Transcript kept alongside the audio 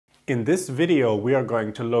In this video we are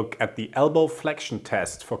going to look at the elbow flexion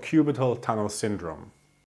test for cubital tunnel syndrome.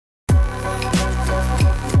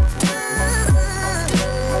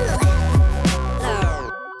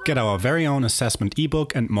 Get our very own assessment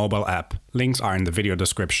ebook and mobile app. Links are in the video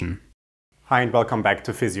description. Hi and welcome back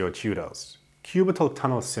to Physiotutors. Cubital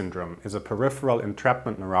tunnel syndrome is a peripheral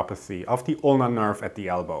entrapment neuropathy of the ulnar nerve at the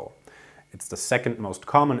elbow. It's the second most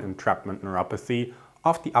common entrapment neuropathy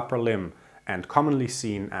of the upper limb and commonly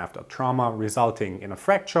seen after trauma resulting in a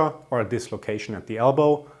fracture or a dislocation at the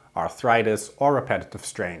elbow, arthritis or repetitive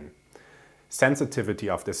strain. Sensitivity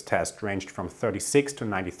of this test ranged from 36 to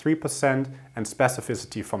 93% and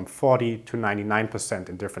specificity from 40 to 99%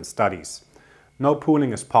 in different studies. No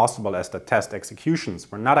pooling is possible as the test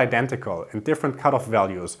executions were not identical and different cutoff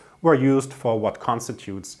values were used for what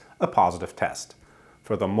constitutes a positive test.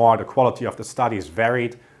 Furthermore, the quality of the studies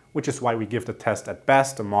varied, which is why we give the test at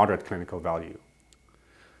best a moderate clinical value.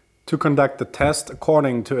 To conduct the test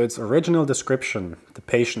according to its original description, the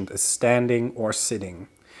patient is standing or sitting.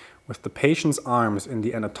 With the patient's arms in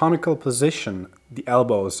the anatomical position, the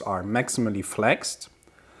elbows are maximally flexed,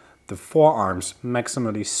 the forearms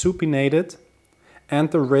maximally supinated,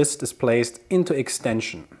 and the wrist is placed into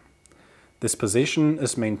extension. This position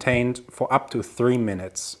is maintained for up to 3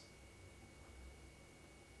 minutes.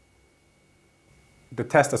 The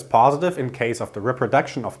test is positive in case of the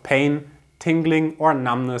reproduction of pain, tingling or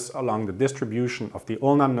numbness along the distribution of the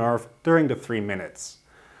ulnar nerve during the 3 minutes.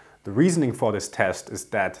 The reasoning for this test is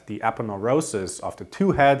that the aponeurosis of the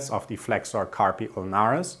two heads of the flexor carpi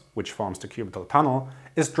ulnaris, which forms the cubital tunnel,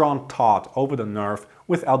 is drawn taut over the nerve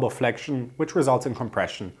with elbow flexion, which results in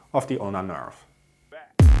compression of the ulnar nerve.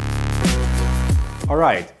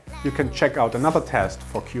 Alright, you can check out another test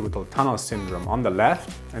for cubital tunnel syndrome on the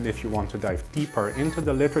left, and if you want to dive deeper into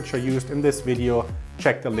the literature used in this video,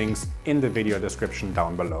 check the links in the video description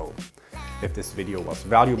down below. If this video was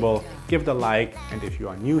valuable, give it a like, and if you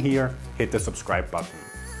are new here, hit the subscribe button.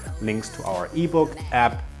 Links to our ebook,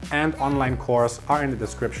 app and online course are in the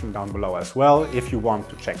description down below as well if you want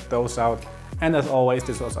to check those out. And as always,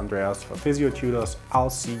 this was Andreas for Physiotutors.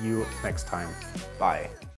 I'll see you next time. Bye.